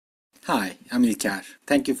Hi, I'm Ilker.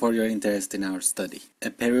 Thank you for your interest in our study. A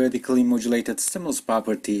periodically modulated stimulus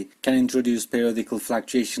property can introduce periodical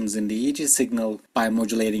fluctuations in the EEG signal by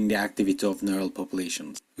modulating the activity of neural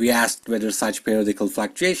populations. We asked whether such periodical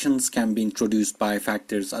fluctuations can be introduced by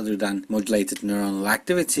factors other than modulated neuronal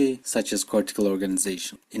activity, such as cortical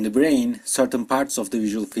organization. In the brain, certain parts of the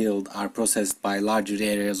visual field are processed by larger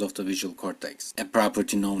areas of the visual cortex, a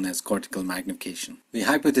property known as cortical magnification. We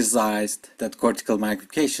hypothesized that cortical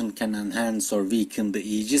magnification can enhance or weaken the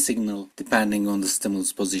EEG signal depending on the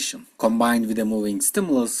stimulus position. Combined with a moving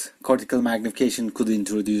stimulus, cortical magnification could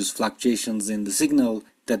introduce fluctuations in the signal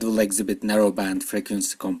that will exhibit narrowband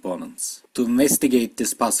frequency components. To investigate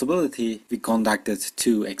this possibility, we conducted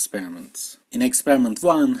two experiments. In experiment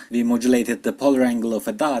 1, we modulated the polar angle of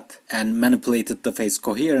a dot and manipulated the phase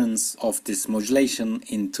coherence of this modulation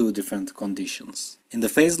in two different conditions. In the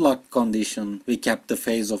phase lock condition, we kept the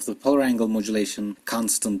phase of the polar angle modulation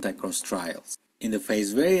constant across trials. In the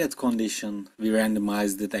phase varied condition, we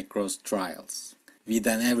randomized it across trials. We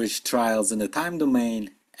then averaged trials in the time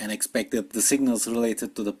domain and expected the signals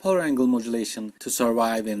related to the polar angle modulation to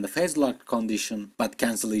survive in the phase locked condition but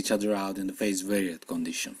cancel each other out in the phase varied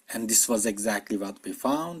condition. And this was exactly what we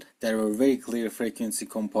found. There were very clear frequency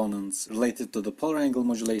components related to the polar angle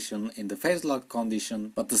modulation in the phase locked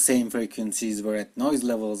condition, but the same frequencies were at noise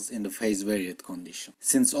levels in the phase varied condition.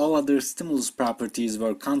 Since all other stimulus properties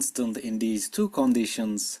were constant in these two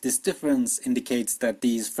conditions, this difference indicates that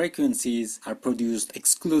these frequencies are produced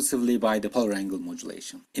exclusively by the polar angle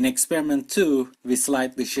modulation. In experiment 2, we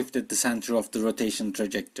slightly shifted the center of the rotation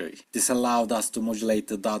trajectory. This allowed us to modulate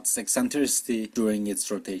the dot's eccentricity during its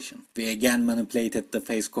rotation. We again manipulated the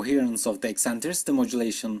phase coherence of the eccentricity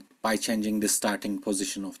modulation by changing the starting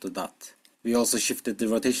position of the dot. We also shifted the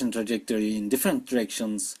rotation trajectory in different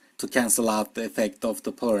directions to cancel out the effect of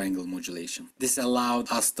the polar angle modulation. This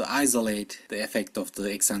allowed us to isolate the effect of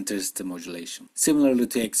the eccentricity modulation. Similarly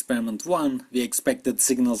to experiment 1, we expected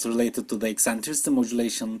signals related to the eccentricity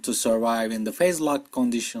modulation to survive in the phase locked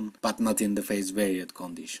condition, but not in the phase varied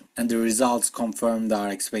condition. And the results confirmed our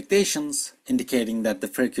expectations, indicating that the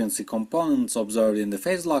frequency components observed in the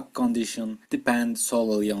phase locked condition depend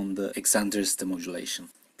solely on the eccentricity modulation.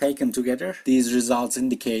 Taken together, these results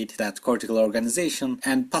indicate that cortical organization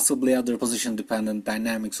and possibly other position-dependent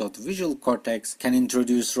dynamics of the visual cortex can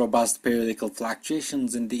introduce robust periodical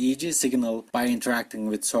fluctuations in the EEG signal by interacting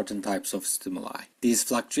with certain types of stimuli. These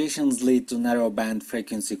fluctuations lead to narrow-band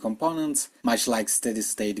frequency components, much like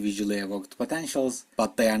steady-state visually evoked potentials,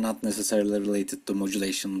 but they are not necessarily related to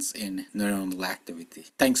modulations in neuronal activity.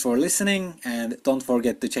 Thanks for listening, and don't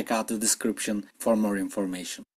forget to check out the description for more information.